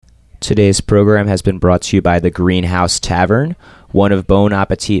Today's program has been brought to you by the Greenhouse Tavern, one of Bon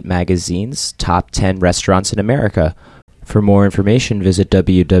Appetit magazine's top 10 restaurants in America. For more information, visit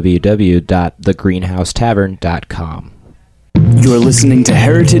www.thegreenhousetavern.com. You're listening to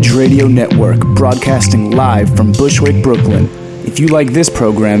Heritage Radio Network, broadcasting live from Bushwick, Brooklyn. If you like this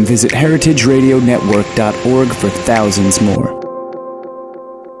program, visit heritageradionetwork.org for thousands more.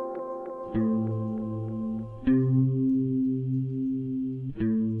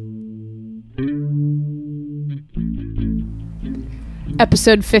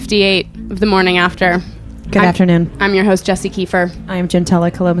 Episode 58 of The Morning After. Good afternoon. I'm your host, Jessie Kiefer. I am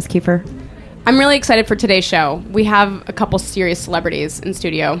Gentella Columbus Kiefer. I'm really excited for today's show. We have a couple serious celebrities in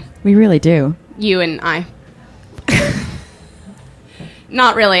studio. We really do. You and I.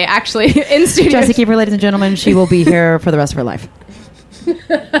 Not really, actually, in studio. Jessie Kiefer, ladies and gentlemen, she will be here for the rest of her life.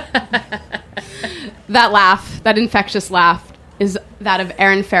 That laugh, that infectious laugh, is that of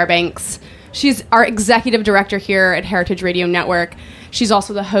Erin Fairbanks. She's our executive director here at Heritage Radio Network. She's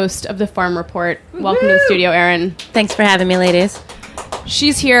also the host of the Farm Report. Woo-hoo! Welcome to the studio, Erin. Thanks for having me, ladies.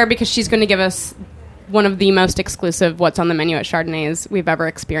 She's here because she's going to give us one of the most exclusive What's on the Menu at Chardonnays we've ever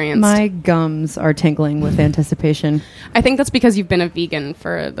experienced. My gums are tingling with anticipation. I think that's because you've been a vegan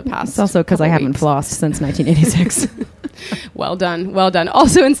for the past It's also because I haven't flossed since 1986. Well done. Well done.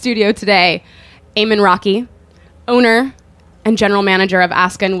 Also in studio today, Eamon Rockey, owner and general manager of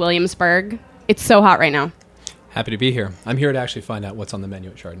Aska in Williamsburg. It's so hot right now. Happy to be here. I'm here to actually find out what's on the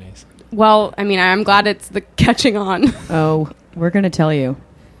menu at Chardonnays. Well, I mean, I'm glad it's the catching on. Oh, we're going to tell you.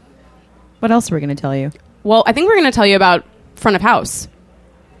 What else are we going to tell you? Well, I think we're going to tell you about front of house.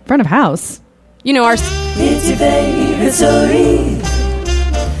 Front of house? You know, our... It's your favorite story.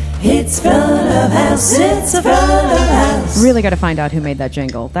 It's front of house. It's a front of house. Really got to find out who made that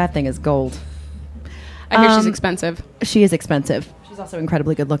jingle. That thing is gold. I hear she's expensive. She is expensive. She's also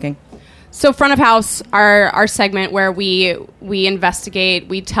incredibly good looking. So front of house, our segment where we investigate,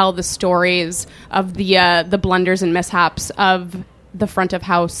 we tell the stories of the blunders and mishaps of the front of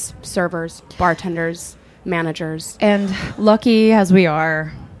house servers, bartenders, managers. And lucky as we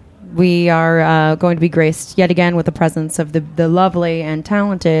are going to be graced yet again with the presence of the lovely and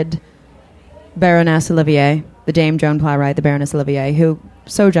talented Baroness Olivier, the Dame Joan Plowright, the Baroness Olivier, who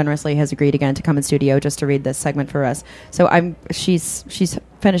so generously has agreed again to come in studio just to read this segment for us. So she's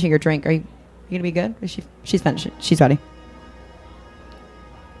finishing her drink. Are you gonna be good? She's finishing. She's ready.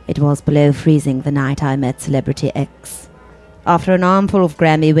 It was below freezing the night I met Celebrity X. After an armful of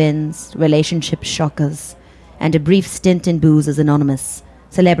Grammy wins, relationship shockers, and a brief stint in booze as anonymous,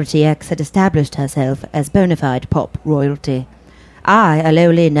 Celebrity X had established herself as bona fide pop royalty. I, a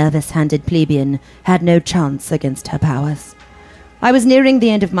lowly, nervous-handed plebeian, had no chance against her powers. I was nearing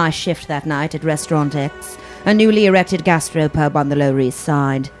the end of my shift that night at Restaurant X, a newly erected gastropub on the Lower East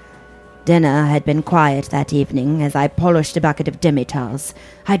Side. Dinner had been quiet that evening. As I polished a bucket of demi-tasse,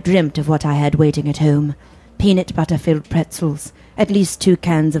 I dreamt of what I had waiting at home. Peanut butter-filled pretzels, at least 2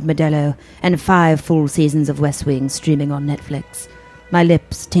 cans of Modelo, and 5 full seasons of West Wing streaming on Netflix. My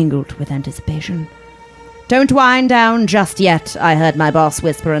lips tingled with anticipation. "Don't wind down just yet," I heard my boss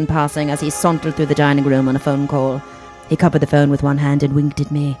whisper in passing as he sauntered through the dining room on a phone call. He covered the phone with one hand and winked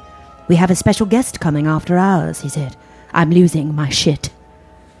at me. "We have a special guest coming after hours," he said. "I'm losing my shit."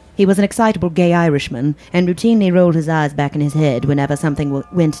 He was an excitable gay Irishman and routinely rolled his eyes back in his head whenever something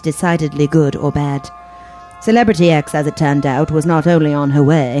went decidedly good or bad. Celebrity X, as it turned out, was not only on her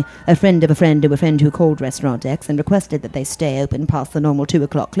way, a friend of a friend of a friend who called Restaurant X and requested that they stay open past the normal 2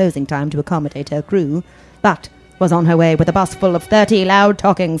 o'clock closing time to accommodate her crew, but was on her way with a bus full of 30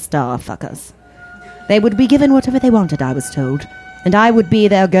 loud-talking star-fuckers. They would be given whatever they wanted, I was told, and I would be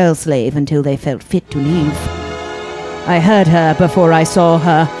their girl slave until they felt fit to leave. I heard her before I saw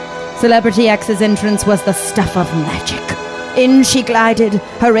her. Celebrity X's entrance was the stuff of magic. In she glided,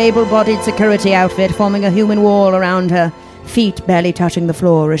 her able-bodied security outfit forming a human wall around her, feet barely touching the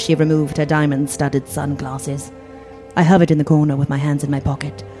floor as she removed her diamond-studded sunglasses. I hovered in the corner with my hands in my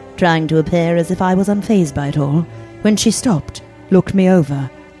pocket, trying to appear as if I was unfazed by it all, when she stopped, looked me over,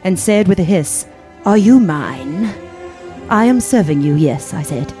 and said with a hiss, "Are you mine?" "I am serving you, yes," I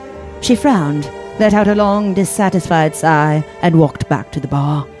said. She frowned, let out a long, dissatisfied sigh, and walked back to the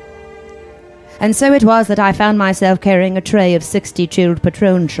bar. And so it was that I found myself carrying a tray of 60 chilled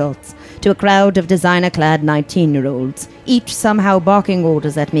Patron shots to a crowd of designer-clad 19-year-olds, each somehow barking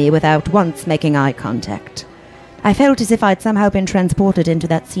orders at me without once making eye contact. I felt as if I'd somehow been transported into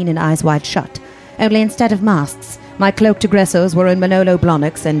that scene in Eyes Wide Shut, only instead of masks, my cloaked aggressors were in Manolo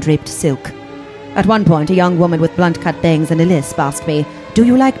blahniks and draped silk. At one point, a young woman with blunt-cut bangs and a lisp asked me, "Do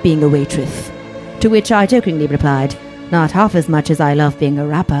you like being a waitress?" To which I jokingly replied, "Not half as much as I love being a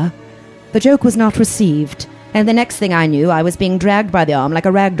rapper." The joke was not received, and the next thing I knew, I was being dragged by the arm like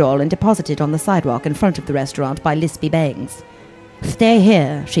a rag doll and deposited on the sidewalk in front of the restaurant by Lispy Bangs. "Stay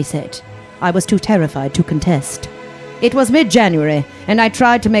here," she said. I was too terrified to contest. It was mid-January, and I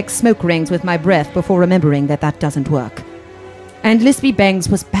tried to make smoke rings with my breath before remembering that doesn't work. And Lispy Bangs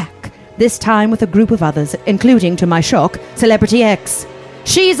was back, this time with a group of others, including, to my shock, Celebrity X.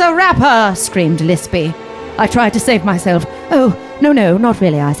 "She's a rapper!" screamed Lispy. I tried to save myself. "Oh, no, not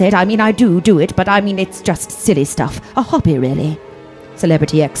really," I said. "I mean, I do it, but I mean, it's just silly stuff. A hobby, really."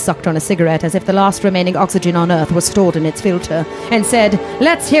 Celebrity X sucked on a cigarette as if the last remaining oxygen on Earth was stored in its filter, and said,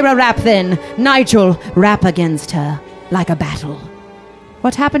 "Let's hear a rap then. Nigel, rap against her, like a battle."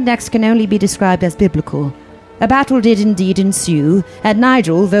 What happened next can only be described as biblical. A battle did indeed ensue, and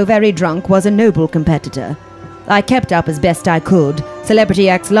Nigel, though very drunk, was a noble competitor. I kept up as best I could, Celebrity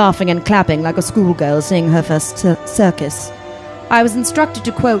X laughing and clapping like a schoolgirl seeing her first circus. I was instructed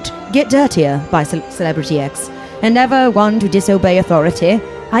to, quote, "get dirtier" by Celebrity X, and never one to disobey authority.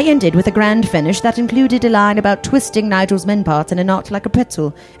 I ended with a grand finish that included a line about twisting Nigel's men parts in a knot like a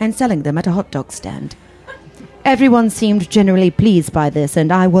pretzel and selling them at a hot dog stand. Everyone seemed generally pleased by this,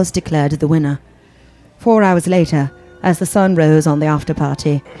 and I was declared the winner. 4 hours later, as the sun rose on the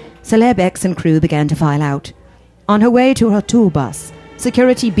after-party, Celeb X and crew began to file out. On her way to her tour bus,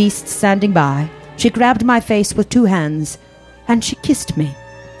 security beasts standing by, she grabbed my face with 2 hands, and she kissed me.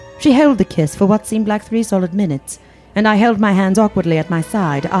 She held the kiss for what seemed like 3 solid minutes, and I held my hands awkwardly at my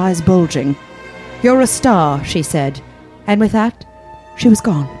side, eyes bulging. "You're a star," she said, and with that, she was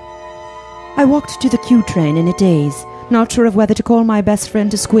gone. I walked to the Q train in a daze, not sure of whether to call my best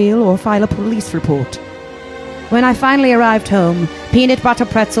friend to squeal or file a police report. When I finally arrived home, peanut butter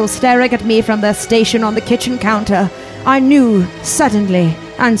pretzels staring at me from their station on the kitchen counter, I knew, suddenly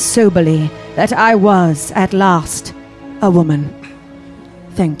and soberly, that I was, at last, a woman.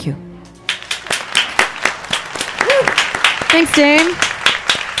 Thank you. Thanks, Dame.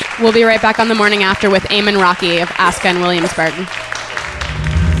 We'll be right back on The Morning After with Eamon Rockey of Aska and Williamsburg.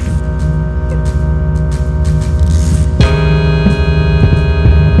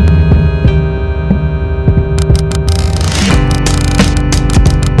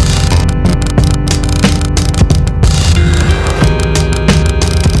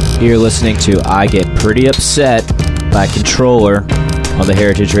 You're listening to I Get Pretty Upset by Controller on the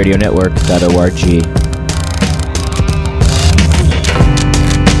heritageradionetwork.org.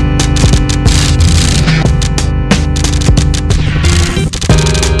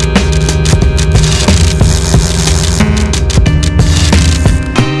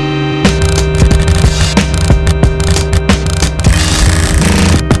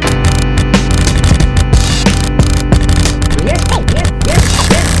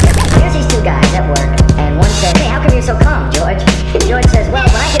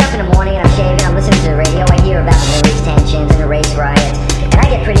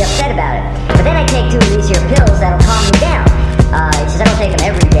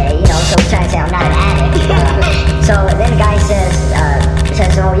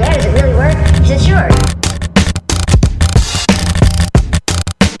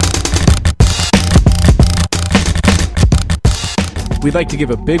 We'd like to give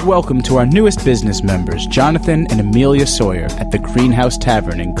a big welcome to our newest business members, Jonathan and Amelia Sawyer, at the Greenhouse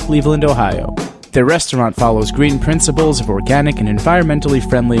Tavern in Cleveland, Ohio. Their restaurant follows green principles of organic and environmentally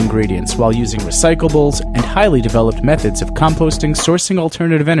friendly ingredients while using recyclables and highly developed methods of composting, sourcing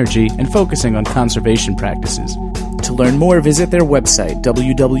alternative energy, and focusing on conservation practices. To learn more, visit their website,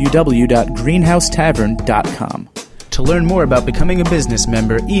 www.greenhousetavern.com. To learn more about becoming a business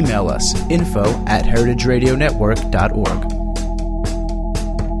member, email us, info@heritageradionetwork.org.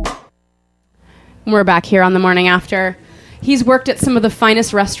 We're back here on The Morning After. He's worked at some of the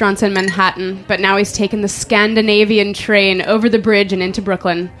finest restaurants in Manhattan, but now he's taken the Scandinavian train over the bridge and into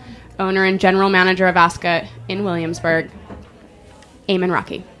Brooklyn. Owner and general manager of Aska in Williamsburg, Eamon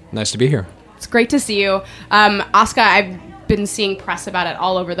Rockey. Nice to be here. It's great to see you. Aska, I've been seeing press about it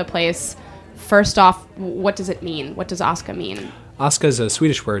all over the place. First off, what does it mean? What does Aska mean? Aska is a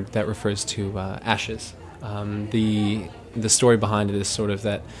Swedish word that refers to ashes. The story behind it is sort of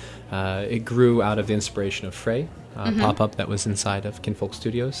that it grew out of the inspiration of Frey, pop-up that was inside of Kinfolk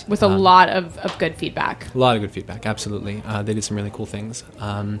Studios. With a lot of good feedback. A lot of good feedback, absolutely. They did some really cool things.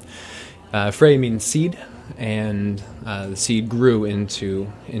 Frey means seed, and the seed grew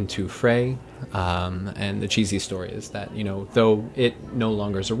into Frey. And the cheesy story is that, though it no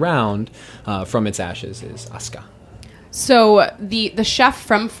longer is around, from its ashes is Aska. So the chef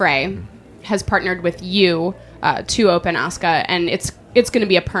from Frey has partnered with you to open Aska, and it's going to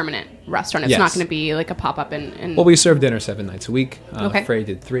be a permanent restaurant. It's not going to be like a pop-up in... Well, we serve dinner 7 nights a week. Okay. Frey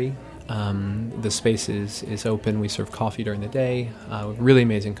did 3. The space is open. We serve coffee during the day. Really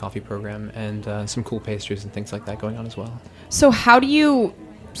amazing coffee program, and some cool pastries and things like that going on as well. So how do you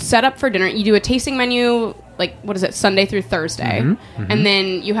set up for dinner? You do a tasting menu, like, what is it, Sunday through Thursday, and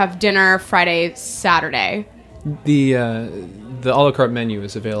then you have dinner Friday, Saturday. The a la carte menu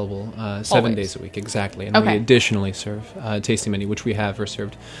is available 7 days a week, exactly, and we additionally serve a tasting menu, which we have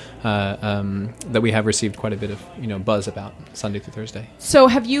received quite a bit of buzz about Sunday through Thursday. So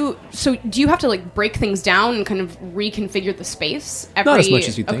do you have to like break things down and kind of reconfigure the space? Not as much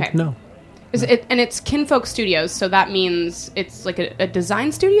as you think. No. And it's Kinfolk Studios, so that means it's like a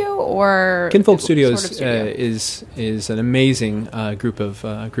design studio, or Kinfolk Studios sort of studio? is an amazing group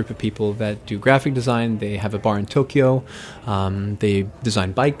of people that do graphic design. They have a bar in Tokyo. They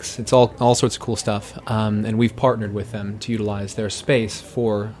design bikes. It's all sorts of cool stuff, and we've partnered with them to utilize their space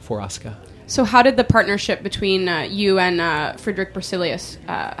for Asuka. So how did the partnership between you and Friedrich Berzelius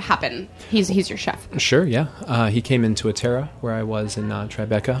happen? He's your chef. Sure, yeah. He came into Atera, where I was in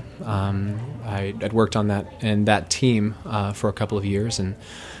Tribeca. I'd worked on that team for a couple of years, and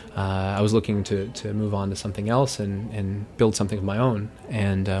I was looking to move on to something else and build something of my own.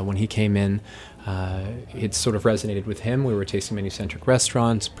 And when he came in, it sort of resonated with him. We were tasting menu-centric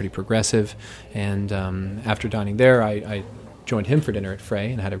restaurants, pretty progressive. And after dining there, I joined him for dinner at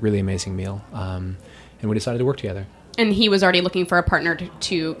Frey and had a really amazing meal, and we decided to work together. And he was already looking for a partner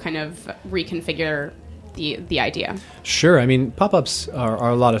to kind of reconfigure the idea. Sure. I mean, pop-ups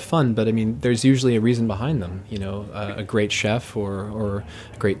are a lot of fun, but I mean, there's usually a reason behind them. A great chef or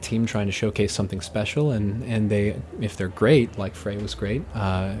a great team trying to showcase something special, and they, if they're great, like Frey was great,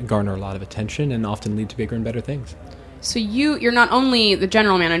 garner a lot of attention and often lead to bigger and better things. So you're not only the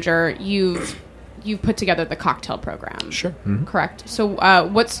general manager, you've put together the cocktail program. Sure. Mm-hmm. Correct. So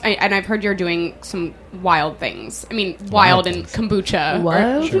and I've heard you're doing some wild things. I mean, wild and kombucha.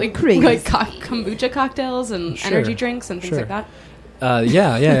 Wild like crazy. Like kombucha cocktails and energy drinks and things like that.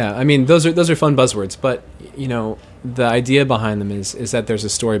 Yeah. I mean, those are fun buzzwords, but the idea behind them is that there's a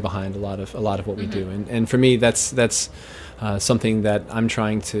story behind a lot of what we do, and for me, that's something that I'm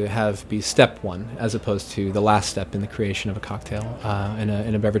trying to have be step one, as opposed to the last step in the creation of a cocktail in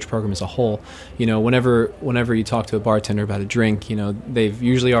a beverage program as a whole. Whenever you talk to a bartender about a drink, they've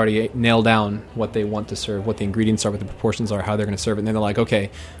usually already nailed down what they want to serve, what the ingredients are, what the proportions are, how they're going to serve it, and then they're like,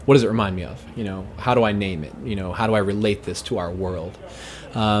 okay, what does it remind me of? How do I name it? How do I relate this to our world?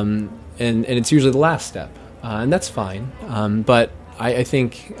 And it's usually the last step, and that's fine. But I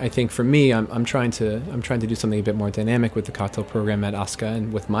think for me, I'm trying to do something a bit more dynamic with the cocktail program at Asuka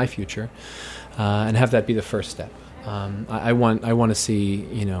and with my future, and have that be the first step. I want to see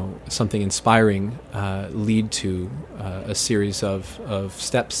something inspiring lead to a series of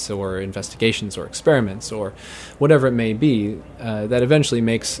steps or investigations or experiments or whatever it may be that eventually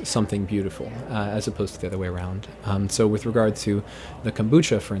makes something beautiful, as opposed to the other way around. So with regard to the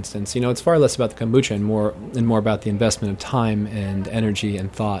kombucha, for instance, it's far less about the kombucha and more about the investment of time and energy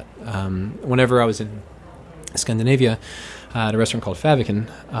and thought. Whenever I was in Scandinavia, at a restaurant called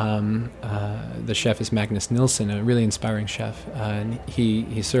Fairbanks, the chef is Magnus Nilsson, a really inspiring chef, and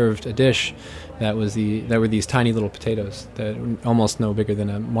he served a dish that were these tiny little potatoes that were almost no bigger than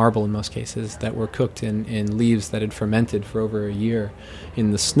a marble in most cases, that were cooked in leaves that had fermented for over a year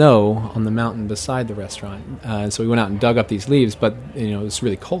in the snow on the mountain beside the restaurant. So we went out and dug up these leaves, but it was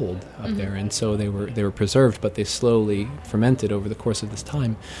really cold up there, and so they were preserved, but they slowly fermented over the course of this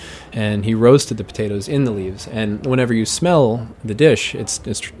time. And he roasted the potatoes in the leaves, and whenever you smell the dish, it's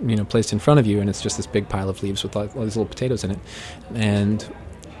placed in front of you, and it's just this big pile of leaves with all these little potatoes in it. And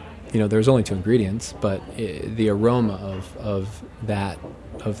there's only 2 ingredients, but the aroma of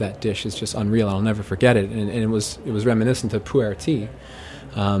that dish is just unreal. I'll never forget it. And it was reminiscent of pu'er tea,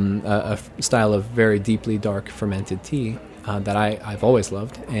 a style of very deeply dark fermented tea that I've always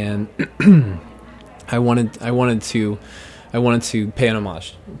loved, and I wanted to pay an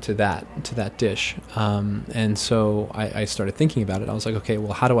homage to that dish, and so I started thinking about it. I was like, okay,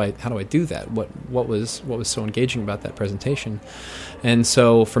 well, how do I do that? What was so engaging about that presentation? And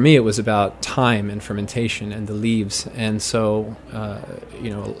so for me, it was about time and fermentation and the leaves, and so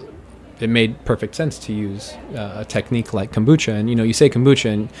it made perfect sense to use a technique like kombucha. And you say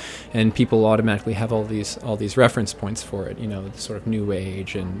kombucha, and people automatically have all these reference points for it. Sort of new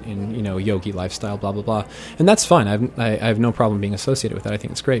age and yogi lifestyle, blah blah blah. And that's fine. I have no problem being associated with that. I think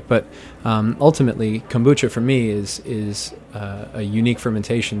it's great. But ultimately, kombucha for me is a unique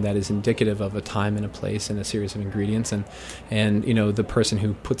fermentation that is indicative of a time and a place and a series of ingredients and the person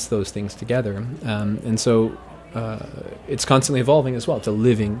who puts those things together. And so. It's constantly evolving as well. It's a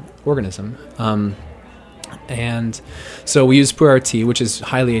living organism. And so we use pu'er tea, which is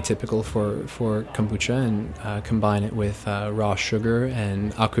highly atypical for kombucha, and combine it with raw sugar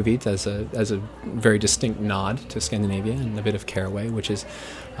and aquavit as a very distinct nod to Scandinavia, and a bit of caraway, which is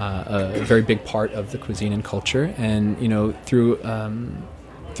a very big part of the cuisine and culture. And through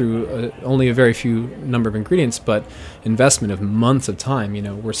only a very few number of ingredients, but investment of months of time.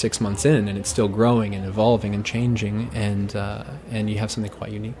 We're 6 months in, and it's still growing and evolving and changing, and you have something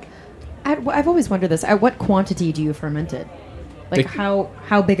quite unique. I've always wondered this. At what quantity do you ferment it? Like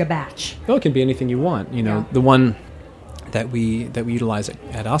how big a batch? Oh, it can be anything you want. The one that we utilize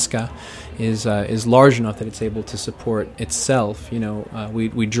at Aska is large enough that it's able to support itself.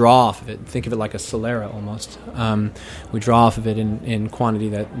 We draw off of it. Think of it like a Solera almost. We draw off of it in quantity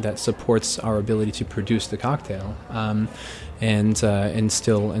that supports our ability to produce the cocktail. And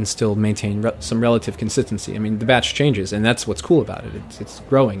still maintain some relative consistency. I mean, the batch changes, and that's what's cool about it. It's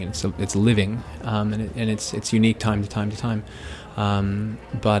growing, and it's living, and it's unique time to time.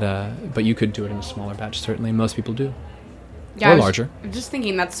 But you could do it in a smaller batch. Certainly, most people do, or larger. I'm just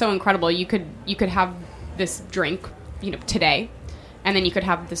thinking that's so incredible. You could have this drink, today, and then you could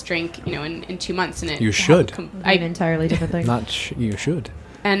have this drink, in 2 months, and it you should an entirely different thing. You should.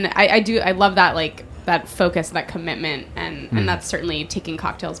 And I love that, like, that focus, that commitment, and that's certainly taking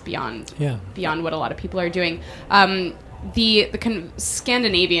cocktails beyond what a lot of people are doing. The kind of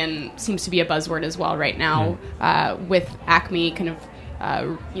Scandinavian seems to be a buzzword as well right now, with Acme kind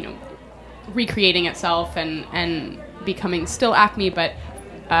of recreating itself and becoming still Acme, but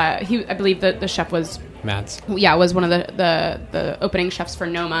I believe that the chef was Mads. Yeah, was one of the opening chefs for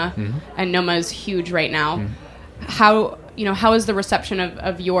Noma, and Noma is huge right now. How is the reception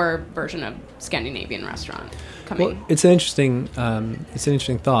of your version of Scandinavian restaurant coming? Well, it's an interesting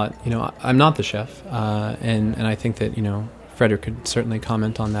thought. I'm not the chef, and I think that Frederick could certainly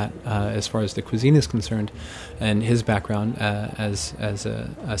comment on that as far as the cuisine is concerned, and his background as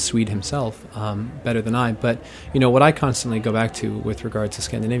a Swede himself better than I. But what I constantly go back to with regard to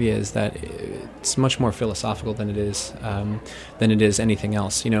Scandinavia is that it's much more philosophical than it is anything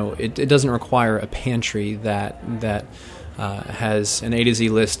else. It doesn't require a pantry that has an A to Z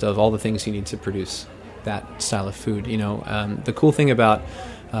list of all the things you need to produce that style of food. The cool thing about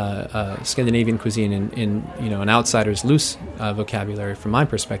Scandinavian cuisine in an outsider's loose vocabulary from my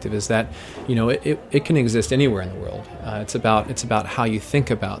perspective is that it can exist anywhere in the world. It's about how you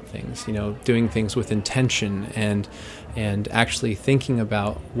think about things, doing things with intention and actually thinking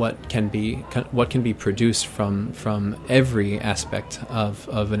about what can be produced from every aspect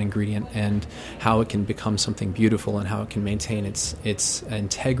of an ingredient, and how it can become something beautiful, and how it can maintain its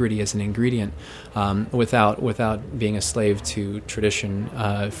integrity as an ingredient without being a slave to tradition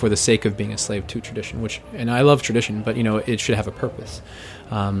for the sake of being a slave to tradition. And I love tradition, but it should have a purpose.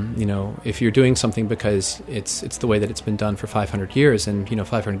 If you're doing something because it's the way that it's been done for 500 years, and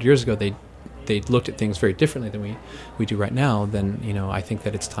 500 years ago they looked at things very differently than we do right now, then I think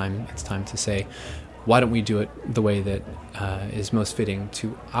that it's time to say, why don't we do it the way that is most fitting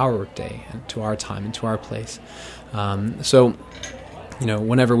to our day and to our time and to our place. So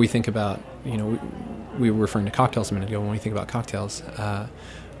whenever we think about, we were referring to cocktails a minute ago. When we think about cocktails,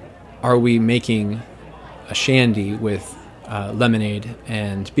 are we making a shandy with lemonade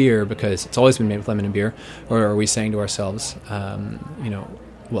and beer because it's always been made with lemon and beer, or are we saying to ourselves,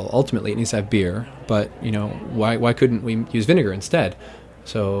 well, ultimately it needs to have beer, but why couldn't we use vinegar instead?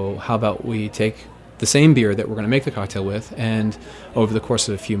 So how about we take the same beer that we're going to make the cocktail with, and over the course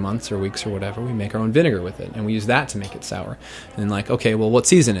of a few months or weeks or whatever, we make our own vinegar with it, and we use that to make it sour. And okay, well, what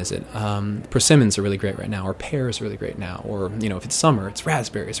season is it? Persimmons are really great right now, or pears are really great now, or if it's summer, it's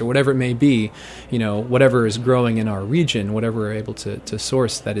raspberries, or whatever it may be. Whatever is growing in our region, whatever we're able to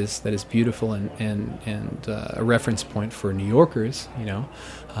source that is beautiful and a reference point for New Yorkers.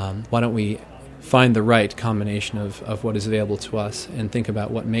 Why don't we find the right combination of what is available to us and think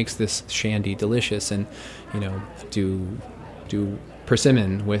about what makes this shandy delicious, and do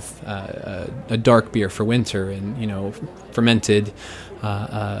persimmon with a dark beer for winter, and fermented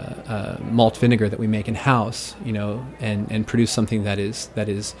malt vinegar that we make in house, and produce something that is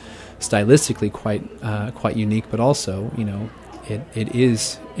stylistically quite unique, but also it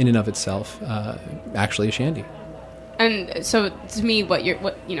is in and of itself actually a shandy. And so to me, what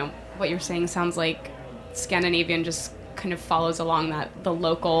you're saying sounds like Scandinavian just kind of follows along the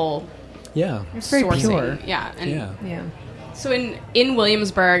local it's very sourcing. Pure. Yeah. So in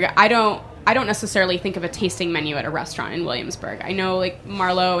Williamsburg, I don't necessarily think of a tasting menu at a restaurant in Williamsburg. I know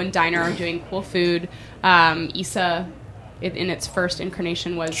Marlowe and Diner are doing cool food. Isa in its first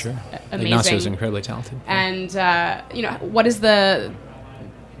incarnation was amazing. Ignacio is incredibly talented. And what is the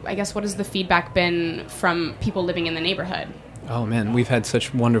I guess, what has the feedback been from people living in the neighborhood? Oh man, we've had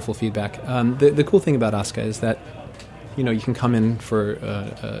such wonderful feedback. The cool thing about Aska is that, you can come in for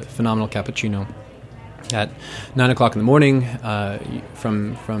a phenomenal cappuccino at 9 o'clock in the morning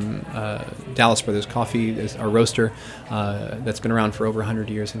from Dallas Brothers Coffee is our roaster that's been around for over 100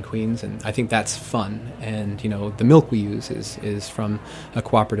 years in Queens, and I think that's fun. And the milk we use is from a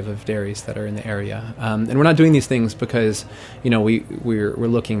cooperative of dairies that are in the area, and we're not doing these things because we're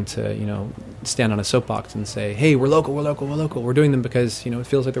looking to stand on a soapbox and say, hey, we're local. We're doing them because it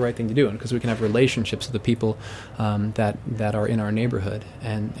feels like the right thing to do, and because we can have relationships with the people that are in our neighborhood,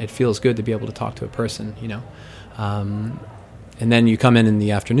 and it feels good to be able to talk to a person. And then you come in the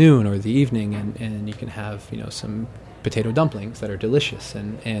afternoon or the evening, and you can have some potato dumplings that are delicious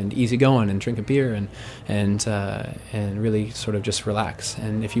and easygoing, and drink a beer and really sort of just relax.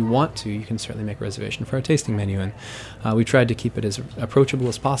 And if you want to, you can certainly make a reservation for our tasting menu. And we tried to keep it as approachable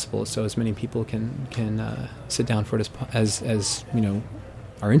as possible, so as many people can sit down for it as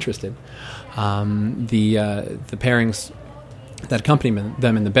are interested. The pairings that accompany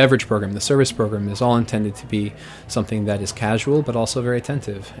them in the beverage program, the service program, is all intended to be something that is casual but also very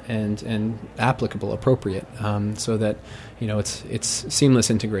attentive and applicable, appropriate, so that it's seamless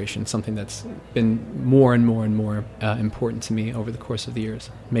integration, something that's been more and more and more important to me over the course of the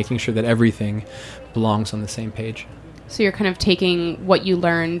years, making sure that everything belongs on the same page. So you're kind of taking what you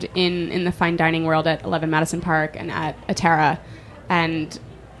learned in the fine dining world at 11 Madison Park and at Atera and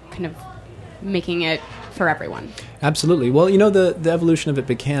kind of making it for everyone. Absolutely. Well, the evolution of it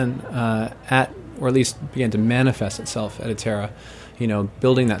began or at least began to manifest itself at Atera,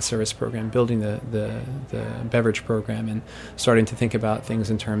 building that service program, building the beverage program, and starting to think about things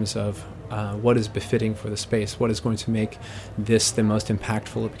in terms of what is befitting for the space, what is going to make this the most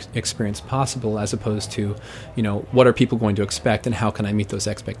impactful experience possible, as opposed to, what are people going to expect and how can I meet those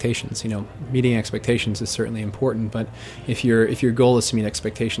expectations? Meeting expectations is certainly important, but if your goal is to meet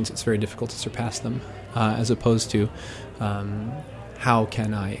expectations, it's very difficult to surpass them, as opposed to how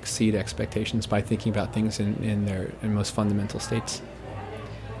can I exceed expectations by thinking about things in their most fundamental states.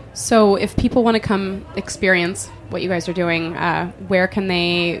 So if people want to come experience what you guys are doing, where can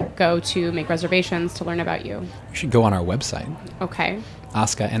they go to make reservations, to learn about you? You should go on our website. Okay.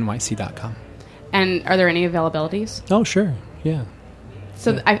 askanyc.com. And are there any availabilities? Oh, sure. Yeah.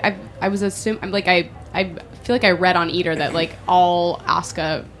 So yeah. I was assuming, I feel like I read on Eater that all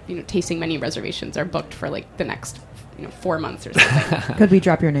Aska tasting menu reservations are booked for the next 4 months or something. Could we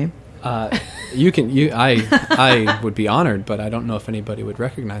drop your name? You can. I would be honored, but I don't know if anybody would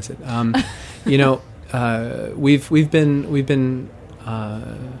recognize it. We've been.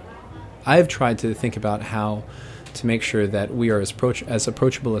 I've tried to think about how to make sure that we are as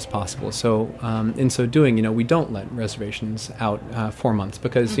approachable as possible. So in so doing, we don't let reservations out 4 months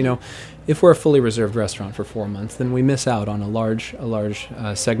because if we're a fully reserved restaurant for 4 months, then we miss out on a large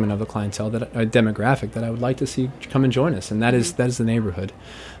segment of the clientele, a demographic that I would like to see come and join us, and that is the neighborhood.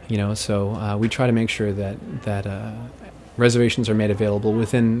 So we try to make sure that reservations are made available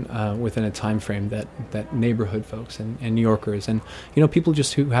within a time frame that neighborhood folks and New Yorkers and people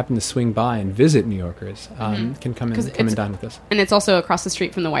just who happen to swing by and visit New Yorkers can come and dine with us. And it's also across the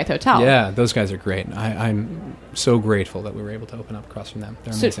street from the Wythe Hotel. Yeah, those guys are great. I'm so grateful that we were able to open up across from them.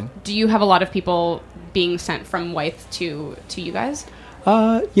 They're amazing. Do you have a lot of people being sent from Wythe to you guys?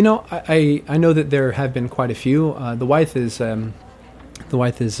 I know that there have been quite a few. The Wythe is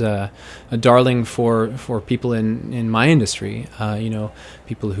a darling for people in my industry,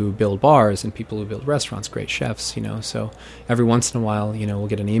 people who build bars and people who build restaurants, great chefs, so every once in a while, we'll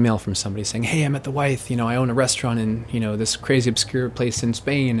get an email from somebody saying, hey, I'm at the Wythe, I own a restaurant in, this crazy obscure place in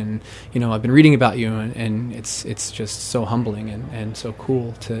Spain, and, I've been reading about you, and it's just so humbling and so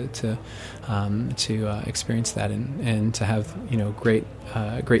cool to experience that and to have, great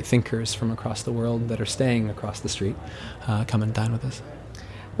thinkers from across the world that are staying across the street come and dine with us.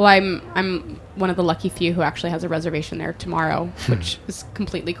 Well, I'm one of the lucky few who actually has a reservation there tomorrow, which is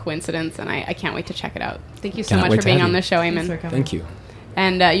completely coincidence, and I can't wait to check it out. Thank you so much for being on the show, Eamon. Thank you.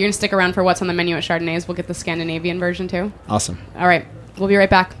 And you're going to stick around for what's on the menu at Chardonnay's. We'll get the Scandinavian version, too. Awesome. All right. We'll be right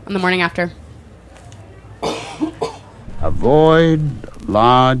back on the morning after. Avoid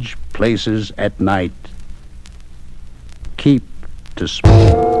large places at night. Keep to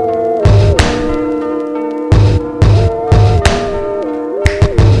small.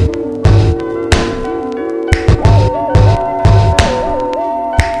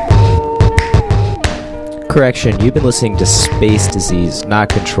 Correction, you've been listening to Space Disease, not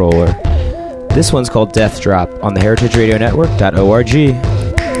Controller. This one's called Death Drop on the heritageradionetwork.org.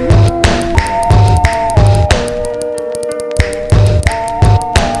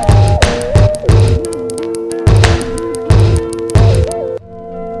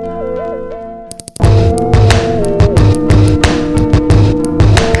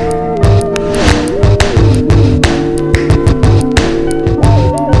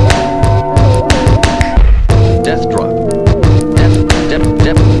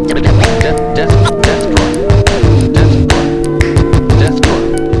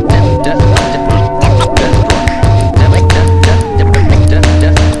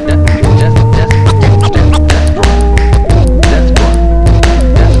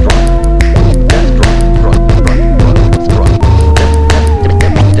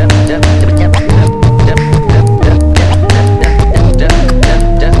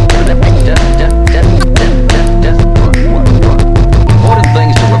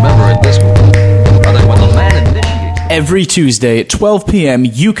 Every Tuesday at 12 p.m.,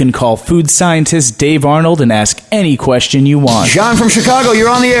 you can call food scientist Dave Arnold and ask any question you want. John from Chicago, you're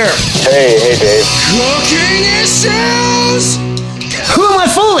on the air. Hey, Dave. Cooking issues! Who am I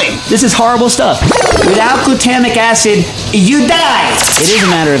fooling? This is horrible stuff. Without glutamic acid, you die. It is a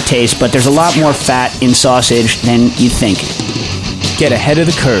matter of taste, but there's a lot more fat in sausage than you think. Get ahead of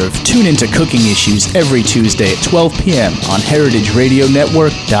the curve. Tune into Cooking Issues every Tuesday at 12 p.m. on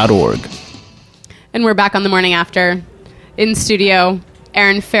heritageradionetwork.org. And we're back on the morning after. In studio,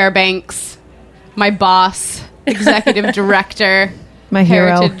 Erin Fairbanks, my boss, executive director, My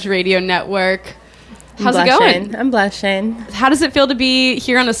hero. Heritage Radio Network. How's it blushing. going? I'm blushing. How does it feel to be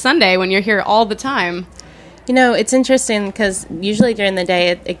here on a Sunday when you're here all the time? You know, it's interesting because usually during the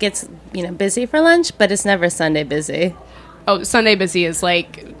day it gets, busy for lunch, but it's never Sunday busy. Oh, Sunday busy is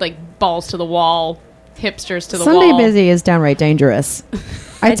like balls to the wall, hipsters to the Sunday wall. busy is downright dangerous.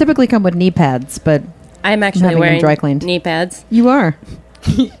 I typically come with knee pads, but I'm actually having them wearing dry cleaned. knee pads. You are.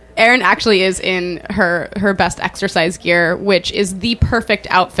 Erin actually is in her best exercise gear, which is the perfect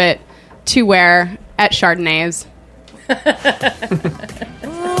outfit to wear at Chardonnays. What's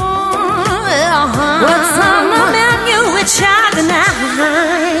on the menu with Chardonnay?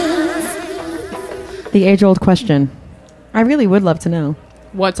 The age-old question. I really would love to know.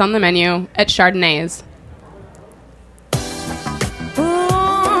 What's on the menu at Chardonnays?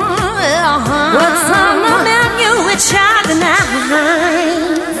 What's on the menu with Chardonnay?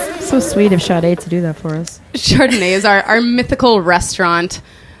 So sweet of Sade to do that for us. Chardonnay is our mythical restaurant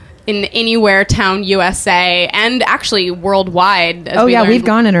in Anywhere Town, USA, and actually worldwide. As Oh, we yeah, learned. we've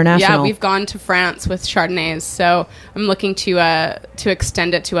gone international. Yeah, we've gone to France with Chardonnays, so I'm looking to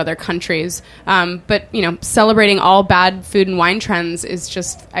extend it to other countries. But, celebrating all bad food and wine trends is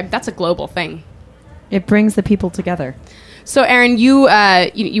just, that's a global thing. It brings the people together. So, Erin, you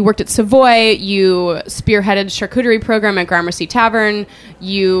worked at Savoy. You spearheaded charcuterie program at Gramercy Tavern.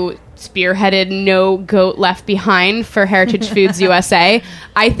 You spearheaded No Goat Left Behind for Heritage Foods USA.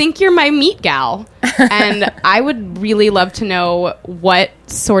 I think you're my meat gal, and I would really love to know what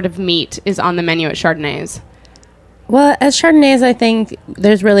sort of meat is on the menu at Chardonnays. Well, as Chardonnays, I think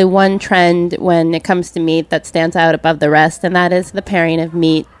there's really one trend when it comes to meat that stands out above the rest, and that is the pairing of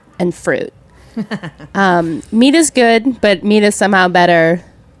meat and fruit. Meat is good, but meat is somehow better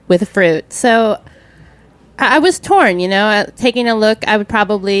with fruit. So I was torn, taking a look. I would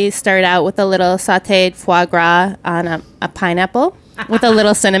probably start out with a little sautéed foie gras on a pineapple with a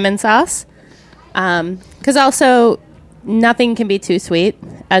little cinnamon sauce. Because also, nothing can be too sweet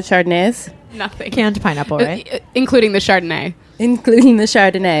at Chardonnays. Nothing. Canned pineapple, right? Including the Chardonnay. Including the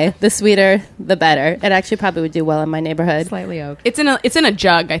Chardonnay. The sweeter, the better. It actually probably would do well in my neighborhood. Slightly oaked. It's in a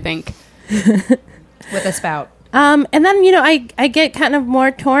jug, I think. With a spout. And then, I get kind of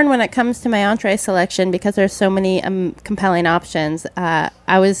more torn when it comes to my entree selection because there's so many compelling options. I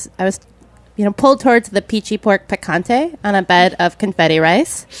was pulled towards the peachy pork picante on a bed of confetti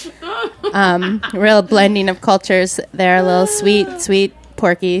rice. Real blending of cultures there, a little sweet,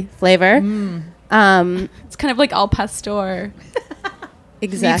 porky flavor. It's kind of like al pastor.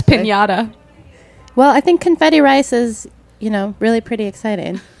 Exactly. Meets piñata. Well, I think confetti rice is, really pretty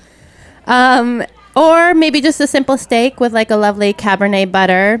exciting. Or maybe just a simple steak with like a lovely Cabernet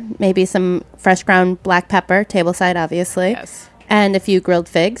butter, maybe some fresh ground black pepper, tableside obviously, Yes. and a few grilled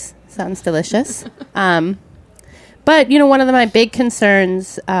figs. Sounds delicious. But, one of my big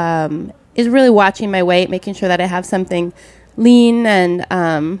concerns is really watching my weight, making sure that I have something lean and,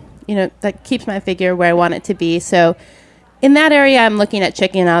 that keeps my figure where I want it to be. So in that area, I'm looking at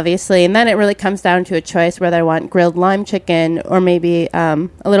chicken, obviously, and then it really comes down to a choice whether I want grilled lime chicken or maybe a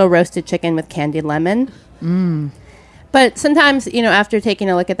little roasted chicken with candied lemon. But sometimes, after taking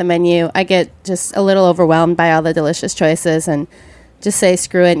a look at the menu, I get just a little overwhelmed by all the delicious choices and just say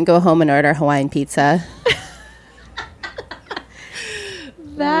screw it and go home and order Hawaiian pizza.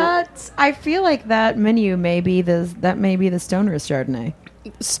 I feel like that menu may be the Stoner's Chardonnay.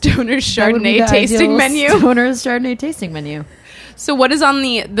 Stoner's That would be Chardonnay the tasting ideal menu. Stoner's Chardonnay tasting menu. So what is on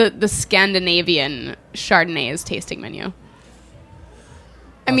the Scandinavian Chardonnay's tasting menu?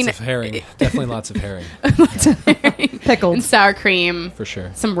 Lots of herring. Definitely lots of herring. Lots of herring. Pickled. And sour cream. For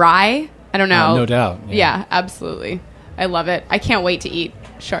sure. Some rye. I don't know. No doubt. Yeah, absolutely. I love it. I can't wait to eat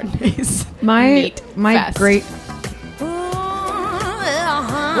Chardonnay's My meat fest. great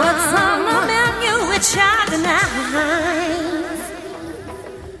What's on the menu with Chardonnay?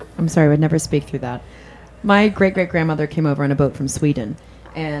 I'm sorry, I would never speak through that. My great-great-grandmother came over on a boat from Sweden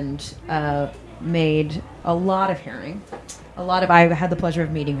and made a lot of herring. I had the pleasure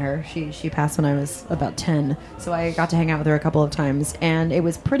of meeting her. She passed when I was about 10, so I got to hang out with her a couple of times, and it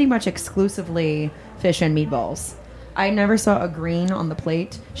was pretty much exclusively fish and meatballs. I never saw a green on the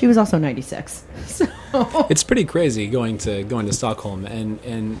plate. She was also 96. So. It's pretty crazy going to Stockholm,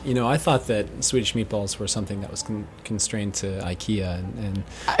 and I thought that Swedish meatballs were something that was constrained to IKEA and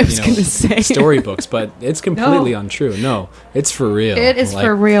I was gonna say storybooks, but it's completely untrue. No, it's for real. It is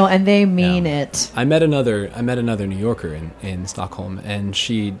for real, and they mean it. I met another New Yorker in Stockholm, and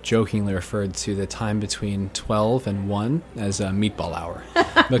she jokingly referred to the time between 12 and 1 as a meatball hour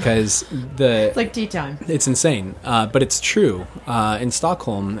because it's like tea time. It's insane, but it's true. In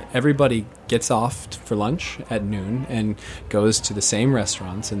Stockholm, everybody gets off for lunch at noon and goes to the same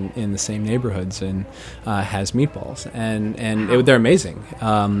restaurants in the same neighborhoods and has meatballs, and they're amazing.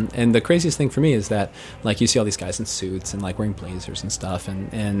 And the craziest thing for me is that like you see all these guys in suits and like wearing blazers and stuff,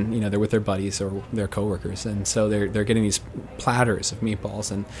 and they're with their buddies or their coworkers, and so they're getting these platters of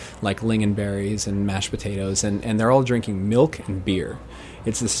meatballs and like lingonberries and mashed potatoes, and they're all drinking milk and beer.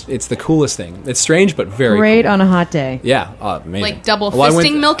 It's the coolest thing. It's strange, but very great cool. on a hot day. Yeah, amazing. Like double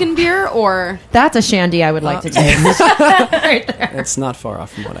fisting milk and beer, or that's a shandy I would like to take. Right there. It's not far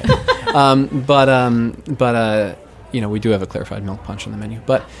off from what I do. But we do have a clarified milk punch on the menu.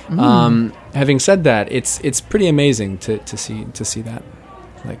 But having said that, it's pretty amazing to see that.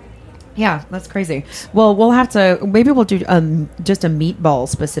 Like, yeah, that's crazy. Well, we'll have to. Maybe we'll do just a meatball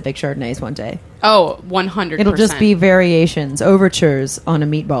specific Chardonnays one day. Oh, 100%. It'll just be variations, overtures on a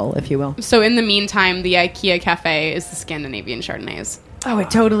meatball, if you will. So in the meantime, the IKEA cafe is the Scandinavian Chardonnays. Oh, it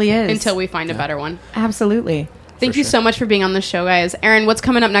totally is. Until we find a better one. Absolutely. Thank you so much for being on the show, guys. Erin, what's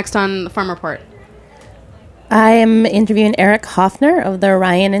coming up next on the Farm Report? I am interviewing Eric Hoffner of the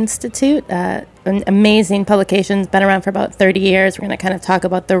Orion Institute. An amazing publication's been around for about 30 years. We're going to kind of talk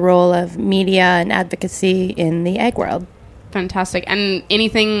about the role of media and advocacy in the ag world. Fantastic. And any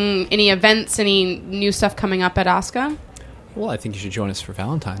events, any new stuff coming up at ASCA? Well, I think you should join us for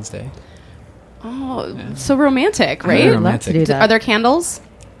Valentine's Day. Oh, so romantic, right? Very romantic. Love to do that. Are there candles?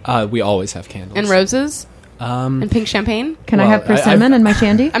 We always have candles. And roses? And pink champagne? Can I have persimmon in my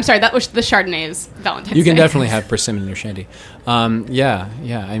shandy? I'm sorry, that was the Chardonnay's Valentine's You can Day. definitely have persimmon in your shandy. Yeah.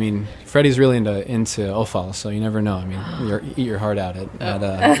 I mean, Freddie's really into offal, so you never know. I mean, eat your heart out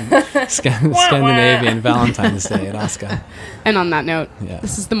at Scandinavian Valentine's Day at ASCA. And on that note,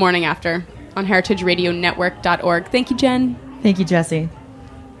 This is The Morning After on heritageradionetwork.org. Thank you, Jen. Thank you, Jesse.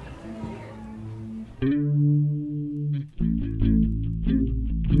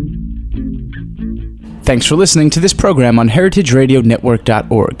 Thanks for listening to this program on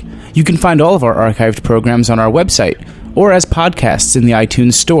heritageradionetwork.org. You can find all of our archived programs on our website or as podcasts in the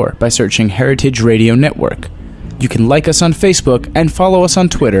iTunes Store by searching Heritage Radio Network. You can like us on Facebook and follow us on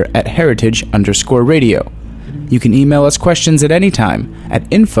Twitter at heritage_radio. You can email us questions at any time at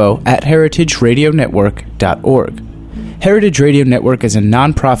info@heritageradionetwork.org. Heritage Radio Network is a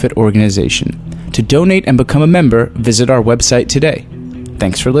non-profit organization. To donate and become a member, visit our website today.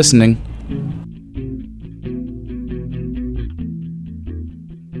 Thanks for listening.